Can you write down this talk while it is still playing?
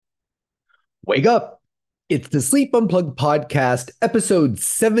Wake up. It's the Sleep Unplugged podcast, episode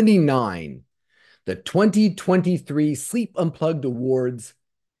 79, the 2023 Sleep Unplugged Awards.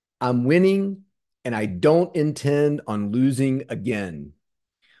 I'm winning, and I don't intend on losing again.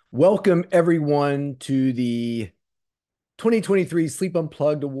 Welcome, everyone, to the 2023 Sleep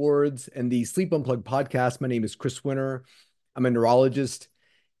Unplugged Awards and the Sleep Unplugged podcast. My name is Chris Winter. I'm a neurologist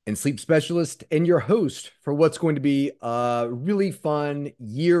and sleep specialist, and your host for what's going to be a really fun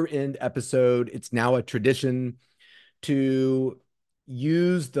year end episode. It's now a tradition to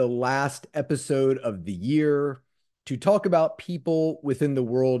use the last episode of the year to talk about people within the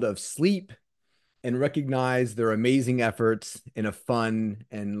world of sleep and recognize their amazing efforts in a fun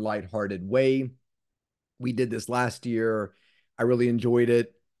and lighthearted way. We did this last year. I really enjoyed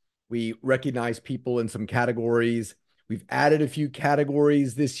it. We recognized people in some categories. We've added a few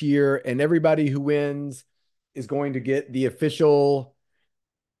categories this year, and everybody who wins is going to get the official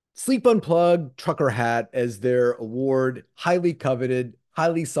Sleep Unplugged trucker hat as their award. Highly coveted,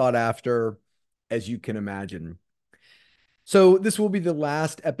 highly sought after, as you can imagine. So, this will be the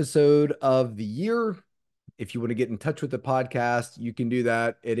last episode of the year. If you want to get in touch with the podcast, you can do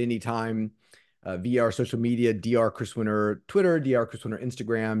that at any time via our social media, Dr. Chris Winter Twitter, Dr. Chris Winter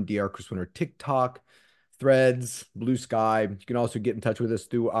Instagram, Dr. Chris Winter TikTok, Threads, Blue Sky. You can also get in touch with us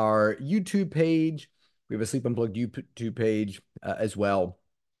through our YouTube page. We have a Sleep Unplugged YouTube page as well.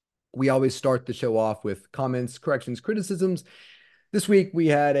 We always start the show off with comments, corrections, criticisms. This week we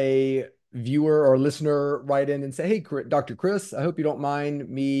had a viewer or listener write in and say, "Hey, Dr. Chris, I hope you don't mind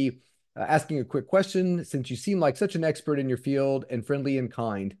me asking a quick question since you seem like such an expert in your field and friendly and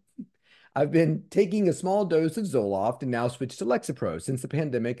kind. I've been taking a small dose of Zoloft and now switched to Lexapro. Since the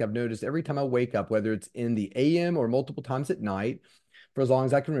pandemic, I've noticed every time I wake up, whether it's in the AM or multiple times at night, for as long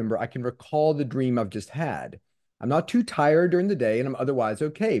as I can remember, I can recall the dream I've just had. I'm not too tired during the day and I'm otherwise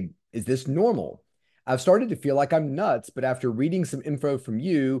okay. Is this normal? I've started to feel like I'm nuts, but after reading some info from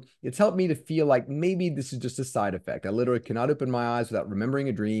you, it's helped me to feel like maybe this is just a side effect. I literally cannot open my eyes without remembering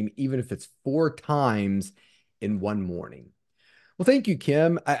a dream, even if it's 4 times in one morning." Well, thank you,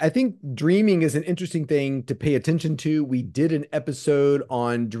 Kim. I think dreaming is an interesting thing to pay attention to. We did an episode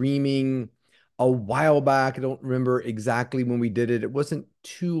on dreaming a while back. I don't remember exactly when we did it. It wasn't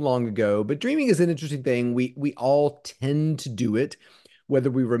too long ago, but dreaming is an interesting thing. We all tend to do it, whether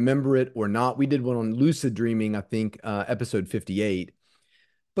we remember it or not. We did one on lucid dreaming, I think, episode 58.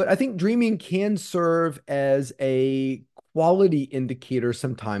 But I think dreaming can serve as a quality indicator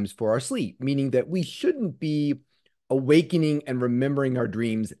sometimes for our sleep, meaning that we shouldn't be awakening and remembering our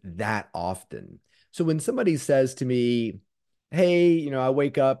dreams that often. So when somebody says to me, "Hey, I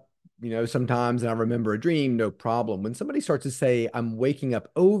wake up, sometimes and I remember a dream," no problem. When somebody starts to say, "I'm waking up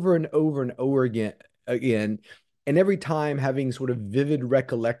over and over and over again, and every time having sort of vivid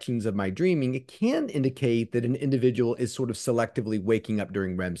recollections of my dreaming," it can indicate that an individual is sort of selectively waking up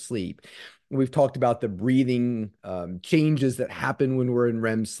during REM sleep. We've talked about the breathing changes that happen when we're in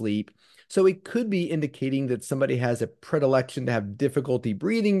REM sleep. So it could be indicating that somebody has a predilection to have difficulty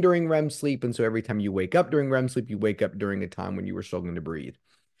breathing during REM sleep. And so every time you wake up during REM sleep, you wake up during a time when you were struggling to breathe.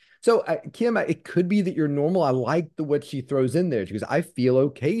 So, Kim, it could be that you're normal. I like what she throws in there. She goes, "I feel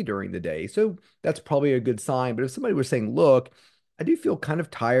okay during the day." So that's probably a good sign. But if somebody was saying, "Look, I do feel kind of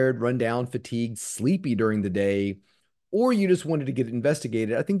tired, run down, fatigued, sleepy during the day," or you just wanted to get it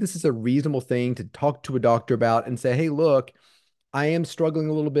investigated, I think this is a reasonable thing to talk to a doctor about and say, "Hey, look, I am struggling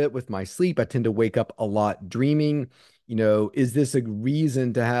a little bit with my sleep. I tend to wake up a lot dreaming. Is this a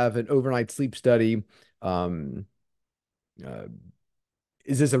reason to have an overnight sleep study? Um, uh,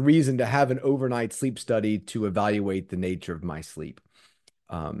 is this a reason to have an overnight sleep study to evaluate the nature of my sleep?"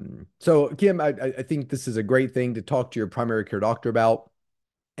 So, Kim, I think this is a great thing to talk to your primary care doctor about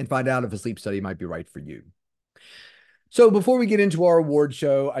and find out if a sleep study might be right for you. So, before we get into our award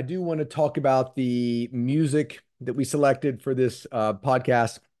show, I do want to talk about the music that we selected for this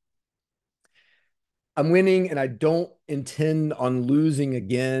podcast. "I'm winning and I don't intend on losing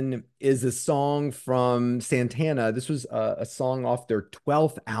again" is a song from Santana. This was a song off their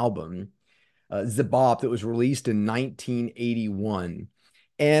 12th album, Zabop, that was released in 1981.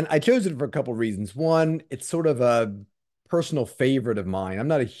 And I chose it for a couple of reasons. One, it's sort of a personal favorite of mine. I'm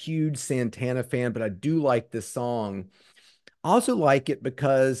not a huge Santana fan, but I do like this song. I also like it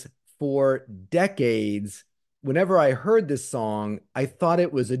because for decades, whenever I heard this song, I thought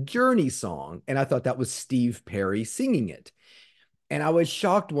it was a Journey song, and I thought that was Steve Perry singing it. And I was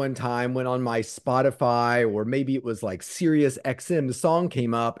shocked one time when on my Spotify, or maybe it was like Sirius XM, the song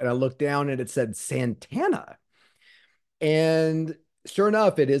came up and I looked down and it said Santana. And Sure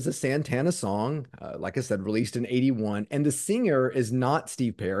enough, it is a Santana song, like I said, released in 81. And the singer is not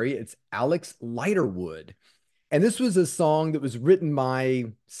Steve Perry, it's Alex Lighterwood. And this was a song that was written by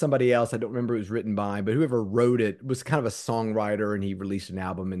somebody else. I don't remember who it was written by, but whoever wrote it was kind of a songwriter and he released an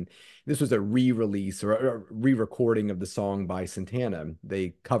album. And this was a re-release or a re-recording of the song by Santana.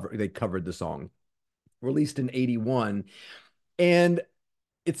 They covered the song, released in 81. And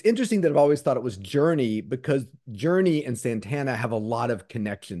it's interesting that I've always thought it was Journey because Journey and Santana have a lot of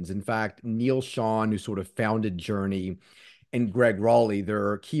connections. In fact, Neil Sean, who sort of founded Journey, and Greg Raleigh,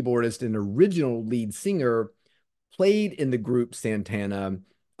 their keyboardist and original lead singer, played in the group Santana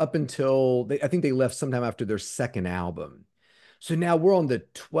up until I think they left sometime after their second album. So now we're on the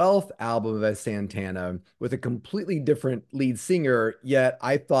 12th album of Santana with a completely different lead singer, yet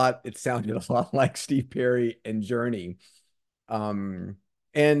I thought it sounded a lot like Steve Perry and Journey. Um,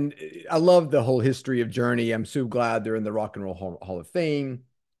 and I love the whole history of Journey. I'm so glad they're in the Rock and Roll Hall of Fame.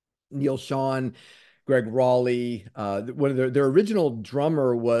 Neil Sean, Greg Raleigh. One of their original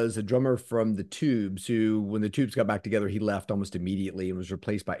drummer was a drummer from the Tubes, who, when the Tubes got back together, he left almost immediately and was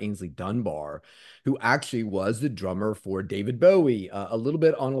replaced by Ainsley Dunbar, who actually was the drummer for David Bowie. A little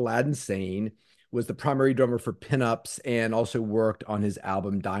bit on Aladdin Sane, was the primary drummer for Pinups, and also worked on his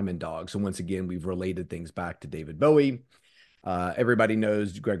album Diamond Dog. So once again, we've related things back to David Bowie. Everybody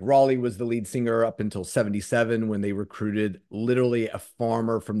knows Greg Raleigh was the lead singer up until 77 when they recruited literally a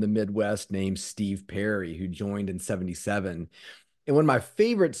farmer from the Midwest named Steve Perry, who joined in 77. And one of my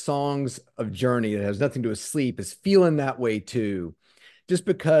favorite songs of Journey that has nothing to do with sleep is Feeling That Way Too. Just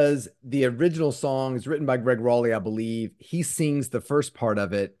because the original song is written by Greg Raleigh, I believe. He sings the first part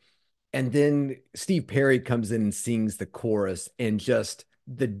of it. And then Steve Perry comes in and sings the chorus, and just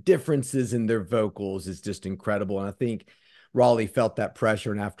the differences in their vocals is just incredible. And I think Raleigh felt that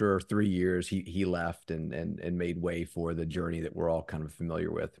pressure, and after 3 years, he left and made way for the Journey that we're all kind of familiar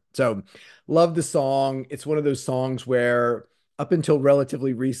with. So, love the song. It's one of those songs where, up until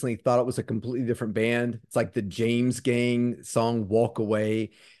relatively recently, thought it was a completely different band. It's like the James Gang song "Walk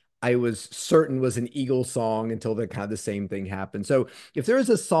Away." I was certain was an Eagle song until the kind of the same thing happened. So, if there is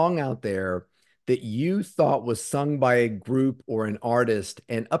a song out there that you thought was sung by a group or an artist,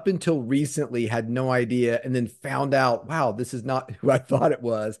 and up until recently had no idea, and then found out, wow, this is not who I thought it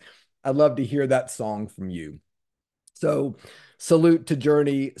was, I'd love to hear that song from you. So, salute to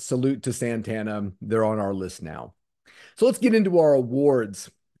Journey, salute to Santana. They're on our list now. So, let's get into our awards.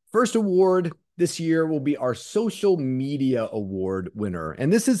 First award this year will be our social media award winner.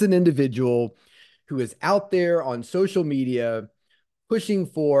 And this is an individual who is out there on social media pushing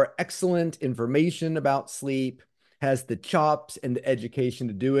for excellent information about sleep, has the chops and the education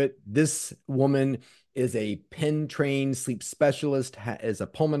to do it. This woman is a Penn trained sleep specialist, is a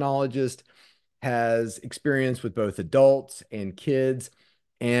pulmonologist, has experience with both adults and kids.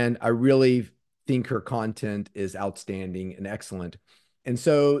 And I really think her content is outstanding and excellent. And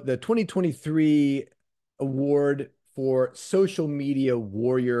so the 2023 award for Social Media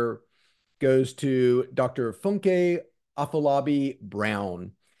Warrior goes to Dr. Funke Afolabi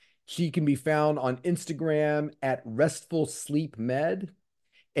Brown. She can be found on Instagram at Restful Sleep Med.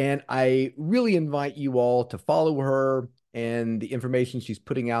 And I really invite you all to follow her and the information she's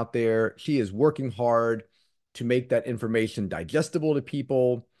putting out there. She is working hard to make that information digestible to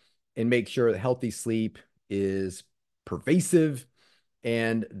people and make sure that healthy sleep is pervasive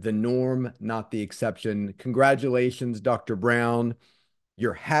and the norm, not the exception. Congratulations, Dr. Brown.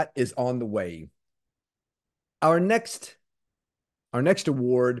 Your hat is on the way. Our next our next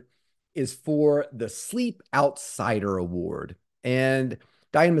award is for the Sleep Outsider Award. And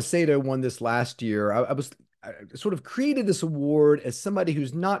Diane Macedo won this last year. I sort of created this award as somebody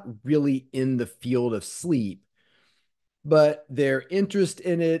who's not really in the field of sleep, but their interest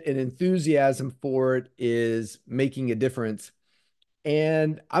in it and enthusiasm for it is making a difference.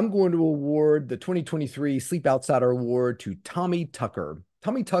 And I'm going to award the 2023 Sleep Outsider Award to Tommy Tucker.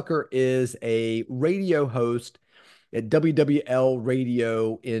 Tommy Tucker is a radio host at WWL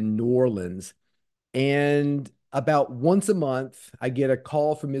Radio in New Orleans. And about once a month, I get a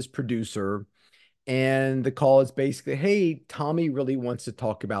call from his producer. And the call is basically, hey, Tommy really wants to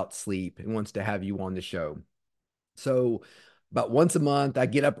talk about sleep and wants to have you on the show. So, about once a month, I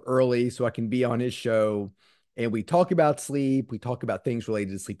get up early so I can be on his show. And we talk about sleep. We talk about things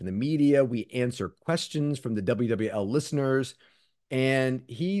related to sleep in the media. We answer questions from the WWL listeners. And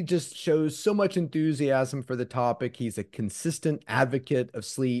he just shows so much enthusiasm for the topic. He's a consistent advocate of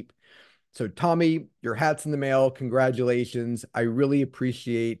sleep. So, Tommy, your hat's in the mail. Congratulations. I really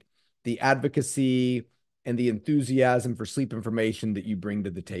appreciate the advocacy and the enthusiasm for sleep information that you bring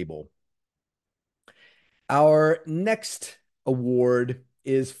to the table. Our next award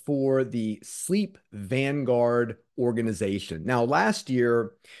is for the Sleep Vanguard organization. Now, last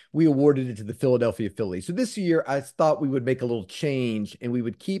year we awarded it to the Philadelphia Phillies. So this year I thought we would make a little change and we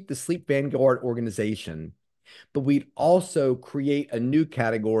would keep the Sleep Vanguard organization, but we'd also create a new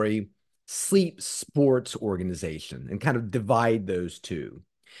category, Sleep Sports Organization, and kind of divide those two.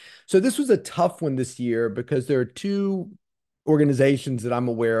 So this was a tough one this year because there are two organizations that I'm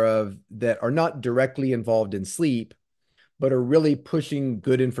aware of that are not directly involved in sleep, but are really pushing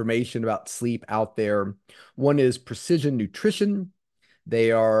good information about sleep out there. One is Precision Nutrition.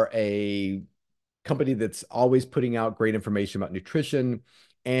 They are a company that's always putting out great information about nutrition.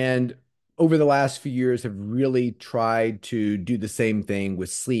 And over the last few years have really tried to do the same thing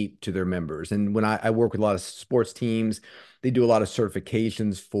with sleep to their members. And when I work with a lot of sports teams, they do a lot of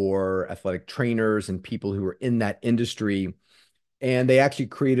certifications for athletic trainers and people who are in that industry. And they actually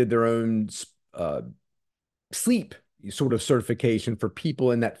created their own uh, sleep sort of certification for people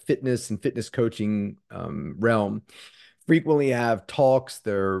in that fitness and fitness coaching realm. Frequently have talks.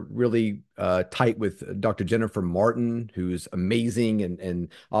 They're really tight with Dr. Jennifer Martin, who's amazing,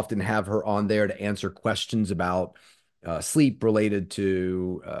 and often have her on there to answer questions about sleep related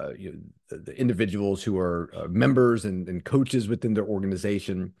to the individuals who are members and coaches within their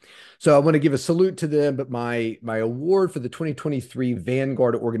organization. So I want to give a salute to them, but my award for the 2023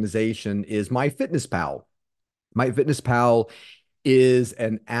 Vanguard organization is MyFitnessPal. MyFitnessPal is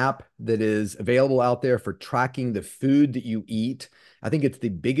an app that is available out there for tracking the food that you eat. I think it's the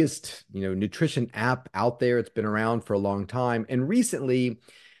biggest, nutrition app out there. It's been around for a long time. And recently,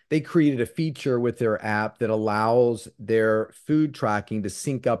 they created a feature with their app that allows their food tracking to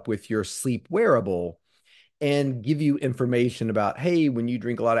sync up with your sleep wearable and give you information about, hey, when you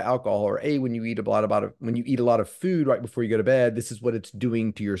drink a lot of alcohol, or hey, when you eat a lot of food right before you go to bed, this is what it's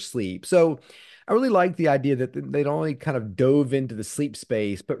doing to your sleep. So I really like the idea that they don't only kind of dove into the sleep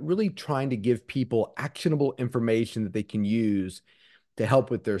space, but really trying to give people actionable information that they can use to help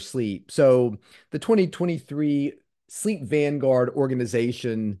with their sleep. So the 2023 Sleep Vanguard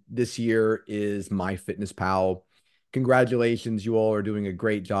organization this year is MyFitnessPal. Congratulations, you all are doing a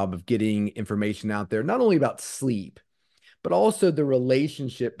great job of getting information out there, not only about sleep, but also the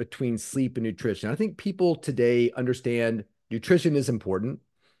relationship between sleep and nutrition. I think people today understand nutrition is important.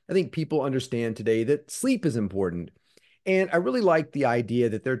 I think people understand today that sleep is important. And I really like the idea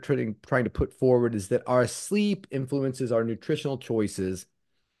that they're trying to put forward is that our sleep influences our nutritional choices,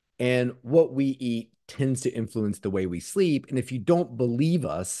 and what we eat tends to influence the way we sleep. And if you don't believe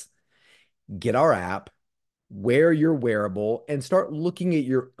us, get our app, wear your wearable, and start looking at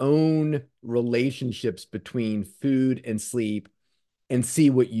your own relationships between food and sleep and see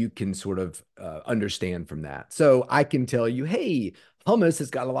what you can sort of understand from that. So I can tell you, hey, hummus has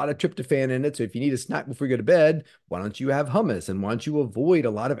got a lot of tryptophan in it. So if you need a snack before you go to bed, why don't you have hummus? And why don't you avoid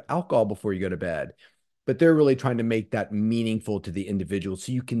a lot of alcohol before you go to bed? But they're really trying to make that meaningful to the individual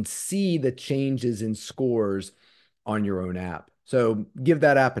so you can see the changes in scores on your own app. So give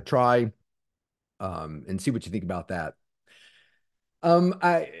that app a try, and see what you think about that.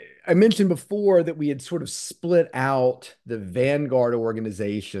 I mentioned before that we had sort of split out the Vanguard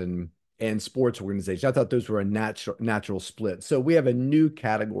organization and sports organization. I thought those were a natural split. So we have a new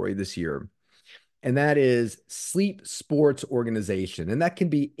category this year, and that is sleep sports organization. And that can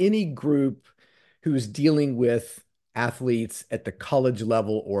be any group who's dealing with athletes at the college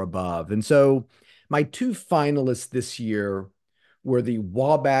level or above. And so my two finalists this year were the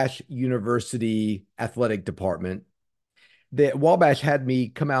Wabash University Athletic Department. The Wabash had me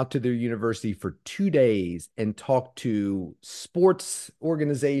come out to their university for 2 days and talk to sports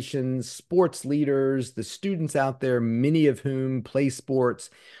organizations, sports leaders, the students out there, many of whom play sports.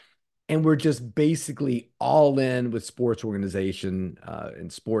 And we're just basically all in with sports organization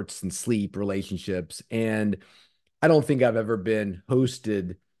and sports and sleep relationships. And I don't think I've ever been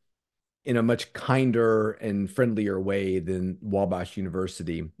hosted in a much kinder and friendlier way than Wabash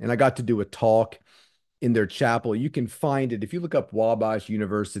University. And I got to do a talk in their chapel. You can find it if you look up Wabash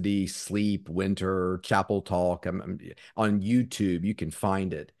University Sleep Winter Chapel Talk on YouTube. You can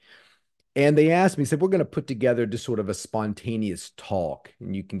find it. And they asked me, said, we're going to put together just sort of a spontaneous talk,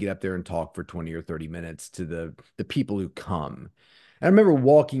 and you can get up there and talk for 20 or 30 minutes to the people who come. And I remember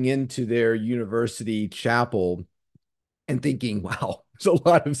walking into their university chapel and thinking, wow, there's a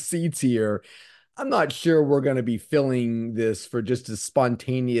lot of seats here. I'm not sure we're going to be filling this for just a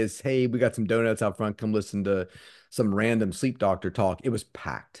spontaneous, hey, we got some donuts out front, come listen to some random sleep doctor talk. It was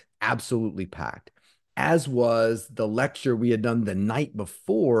packed, absolutely packed, as was the lecture we had done the night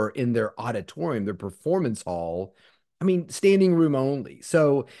before in their auditorium, their performance hall. I mean, standing room only.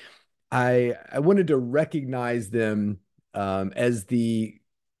 So I wanted to recognize them as the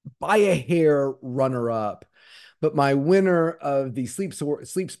by a hair runner up. But my winner of the Sleep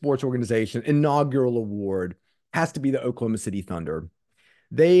Sports Organization inaugural award has to be the Oklahoma City Thunder.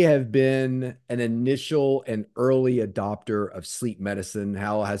 They have been an initial and early adopter of sleep medicine.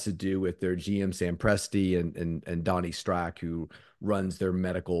 How it has to do with their GM Sam Presti and Donnie Strack, who runs their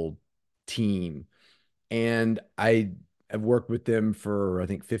medical team. And I have worked with them for I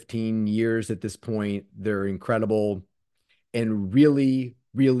think 15 years at this point. They're incredible and really,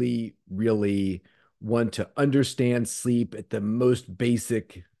 really, really want to understand sleep at the most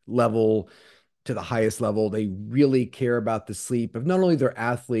basic level to the highest level. They really care about the sleep of not only their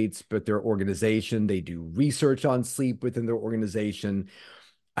athletes, but their organization. They do research on sleep within their organization.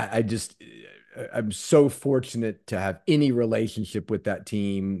 I just, I'm so fortunate to have any relationship with that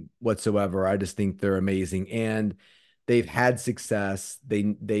team whatsoever. I just think they're amazing. And they've had success. They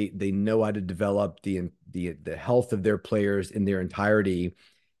know how to develop the health of their players in their entirety.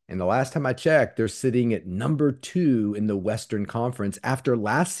 And the last time I checked, they're sitting at number 2 in the Western Conference after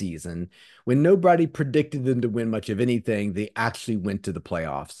last season, when nobody predicted them to win much of anything. They actually went to the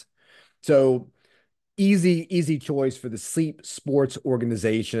playoffs. So easy choice for the Sleep Sports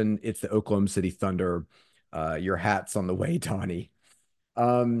Organization. It's the Oklahoma City Thunder. Your hat's on the way, Tawny.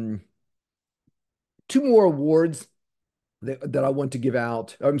 Um, Two more awards that I want to give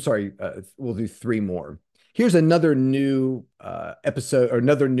out. I'm sorry, we'll do 3 more. Here's another new episode or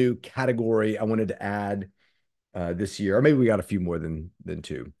another new category I wanted to add this year, or maybe we got a few more than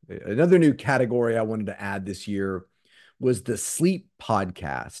 2. Another new category I wanted to add this year was the sleep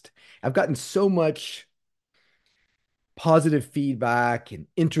podcast. I've gotten so much positive feedback and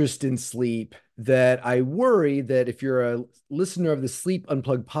interest in sleep that I worry that if you're a listener of the Sleep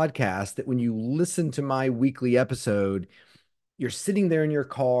Unplugged podcast, that when you listen to my weekly episode, you're sitting there in your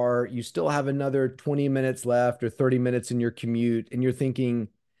car, you still have another 20 minutes left or 30 minutes in your commute, and you're thinking,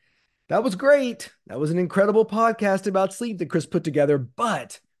 that was great. That was an incredible podcast about sleep that Chris put together,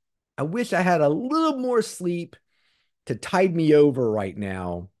 but I wish I had a little more sleep to tide me over right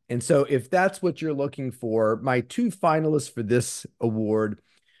now. And so, if that's what you're looking for, my 2 finalists for this award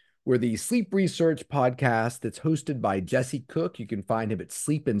were the Sleep Research podcast that's hosted by Jesse Cook. You can find him at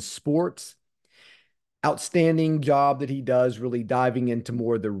Sleep and Sports. Outstanding job that he does, really diving into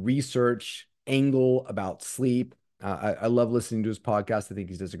more of the research angle about sleep. I love listening to his podcast. I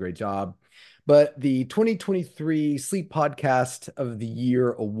think he does a great job. But the 2023 Sleep Podcast of the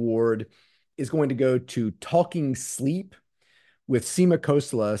Year award is going to go to Talking Sleep with Seema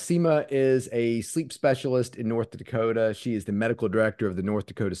Khosla. Seema is a sleep specialist in North Dakota. She is the medical director of the North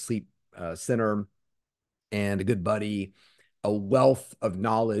Dakota Sleep Center and a good buddy, a wealth of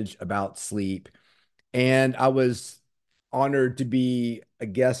knowledge about sleep. And I was honored to be a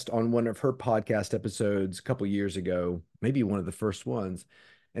guest on one of her podcast episodes a couple years ago, maybe one of the first ones.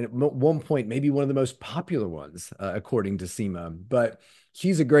 And at one point, maybe one of the most popular ones, according to Seema. But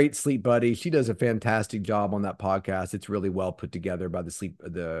she's a great sleep buddy. She does a fantastic job on that podcast. It's really well put together by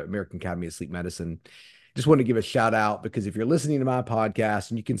the American Academy of Sleep Medicine. Just want to give a shout out because if you're listening to my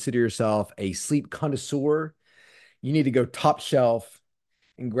podcast and you consider yourself a sleep connoisseur, you need to go top shelf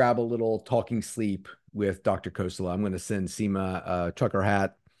and grab a little Talking Sleep with Dr. Khosla. I'm going to send Seema a trucker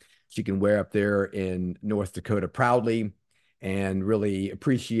hat she can wear up there in North Dakota proudly, and really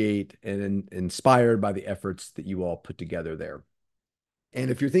appreciate and inspired by the efforts that you all put together there. And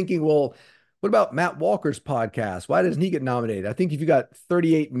if you're thinking, well, what about Matt Walker's podcast? Why doesn't he get nominated? I think if you got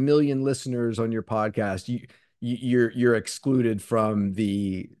 38 million listeners on your podcast, you're excluded from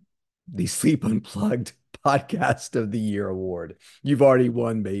the Sleep Unplugged Podcast of the Year award. You've already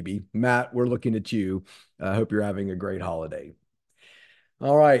won, baby. Matt, we're looking at you. I hope you're having a great holiday.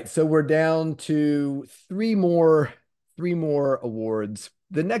 All right, so we're down to three more awards.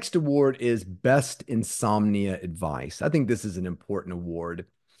 The next award is Best Insomnia Advice. I think this is an important award.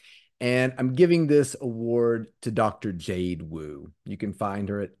 And I'm giving this award to Dr. Jade Wu. You can find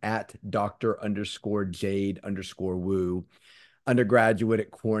her at Dr._Jade_Wu, undergraduate at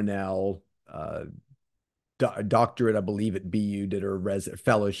Cornell, doctorate, I believe, at BU, did her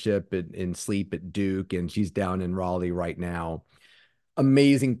fellowship in sleep at Duke, and she's down in Raleigh right now.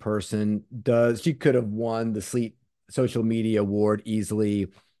 Amazing person. She could have won the Sleep Social Media Award easily,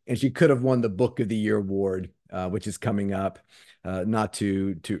 and she could have won the Book of the Year award, which is coming up. Not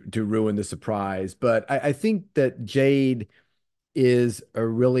to ruin the surprise, but I think that Jade is a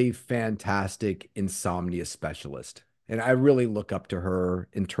really fantastic insomnia specialist, and I really look up to her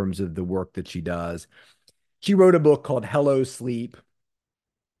in terms of the work that she does. She wrote a book called Hello Sleep,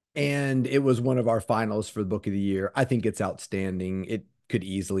 and it was one of our finals for the Book of the Year. I think it's outstanding. It could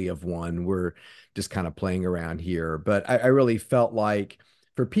easily have won. We're just kind of playing around here. But I really felt like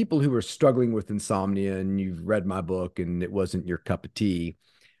for people who are struggling with insomnia and you've read my book and it wasn't your cup of tea,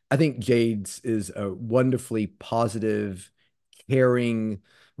 I think Jade's is a wonderfully positive, caring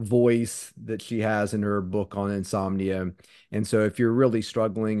voice that she has in her book on insomnia. And so if you're really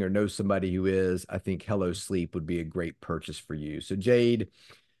struggling or know somebody who is, I think Hello Sleep would be a great purchase for you. So Jade,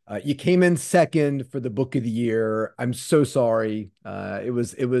 you came in second for the book of the year. I'm so sorry. It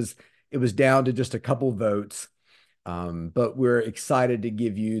was down to just a couple votes. But we're excited to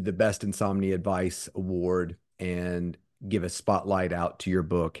give you the Best Insomnia Advice Award and give a spotlight out to your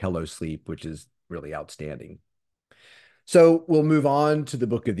book, Hello Sleep, which is really outstanding. So we'll move on to the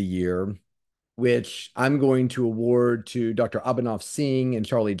book of the year, which I'm going to award to Dr. Abhinav Singh and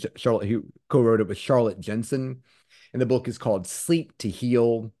Charlotte, who co-wrote it with Charlotte Jensen. And the book is called Sleep to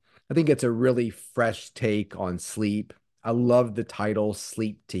Heal. I think it's a really fresh take on sleep. I love the title,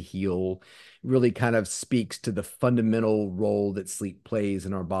 Sleep to Heal. It really kind of speaks to the fundamental role that sleep plays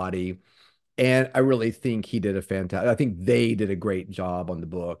in our body. And I really think I think they did a great job on the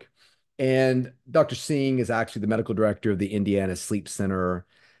book. And Dr. Singh is actually the medical director of the Indiana Sleep Center.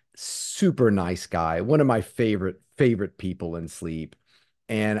 Super nice guy, one of my favorite people in sleep.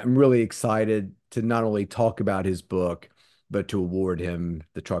 And I'm really excited to not only talk about his book, but to award him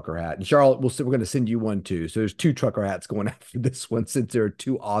the trucker hat. And Charlotte, we're going to send you one too. So there's two trucker hats going after this one since there are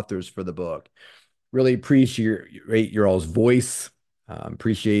two authors for the book. Really appreciate your all's voice.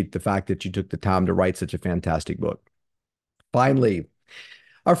 Appreciate the fact that you took the time to write such a fantastic book. Finally,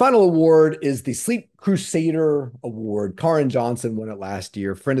 our final award is the Sleep Crusader Award. Karin Johnson won it last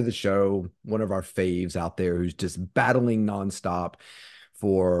year, friend of the show, one of our faves out there who's just battling nonstop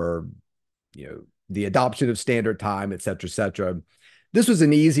for, the adoption of standard time, et cetera, et cetera. This was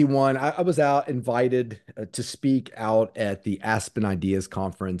an easy one. I was invited to speak out at the Aspen Ideas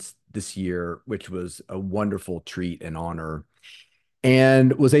Conference this year, which was a wonderful treat and honor,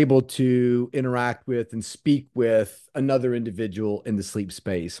 and was able to interact with and speak with another individual in the sleep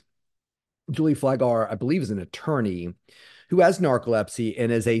space. Julie Flagar, I believe, is an attorney who has narcolepsy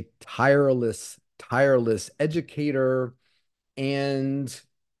and is a tireless educator and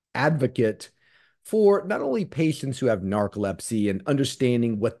advocate for not only patients who have narcolepsy and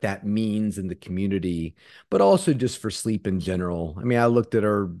understanding what that means in the community, but also just for sleep in general. I mean, I looked at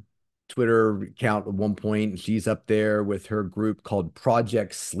her Twitter account at one point, and she's up there with her group called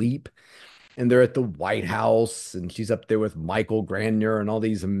Project Sleep, and they're at the White House, and she's up there with Michael Grandner and all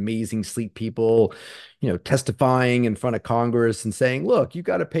these amazing sleep people, testifying in front of Congress and saying, look, you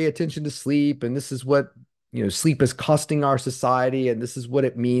got to pay attention to sleep, and this is what sleep is costing our society, and this is what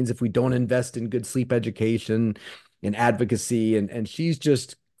it means if we don't invest in good sleep education and advocacy. And she's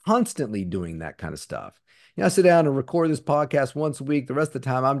just constantly doing that kind of stuff. I sit down and record this podcast once a week. The rest of the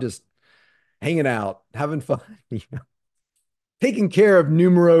time, I'm just hanging out, having fun, taking care of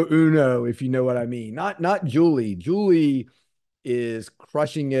numero uno, if you know what I mean. Not Julie. Julie is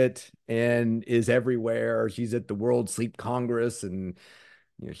crushing it and is everywhere. She's at the World Sleep Congress, and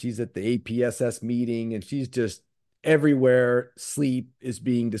she's at the APSS meeting, and she's just everywhere sleep is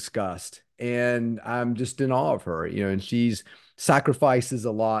being discussed. And I'm just in awe of her, and she's sacrifices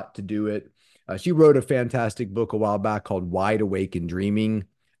a lot to do it. She wrote a fantastic book a while back called Wide Awake and Dreaming.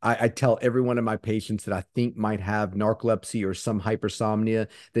 I tell every one of my patients that I think might have narcolepsy or some hypersomnia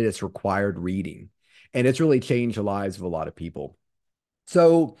that it's required reading. And it's really changed the lives of a lot of people.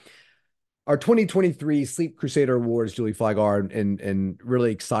 So our 2023 Sleep Crusader Awards, Julie Flagar, and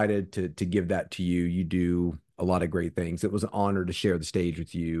really excited to give that to you. You do a lot of great things. It was an honor to share the stage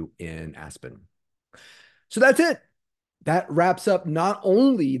with you in Aspen. So that's it. That wraps up not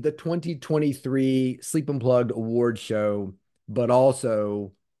only the 2023 Sleep Unplugged Award show, but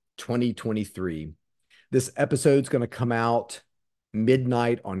also 2023. This episode's going to come out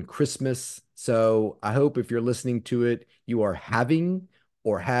midnight on Christmas. So I hope if you're listening to it, you are having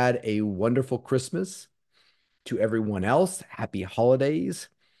or had a wonderful Christmas. To everyone else, happy holidays.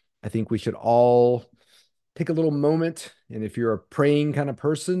 I think we should all take a little moment, and if you're a praying kind of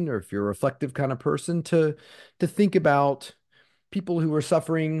person or if you're a reflective kind of person, to think about people who are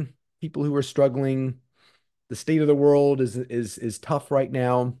suffering, people who are struggling. The state of the world is tough right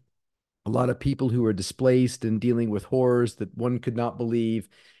now. A lot of people who are displaced and dealing with horrors that one could not believe,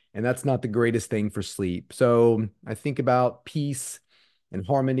 and that's not the greatest thing for sleep. So I think about peace and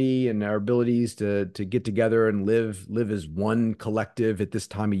harmony and our abilities to get together and live as one collective at this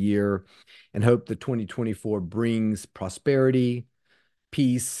time of year, and hope that 2024 brings prosperity,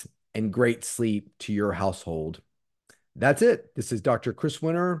 peace, and great sleep to your household. That's it. This is Dr. Chris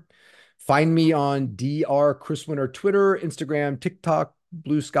Winter. Find me on Dr. Chris Winter, Twitter, Instagram, TikTok,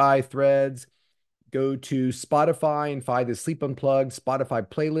 Blue Sky, Threads. Go to Spotify and find the Sleep Unplugged Spotify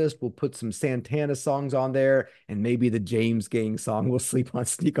playlist. We'll put some Santana songs on there, and maybe the James Gang song will sneak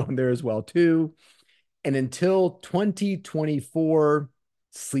on there as well too. And until 2024,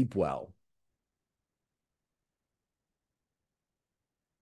 sleep well.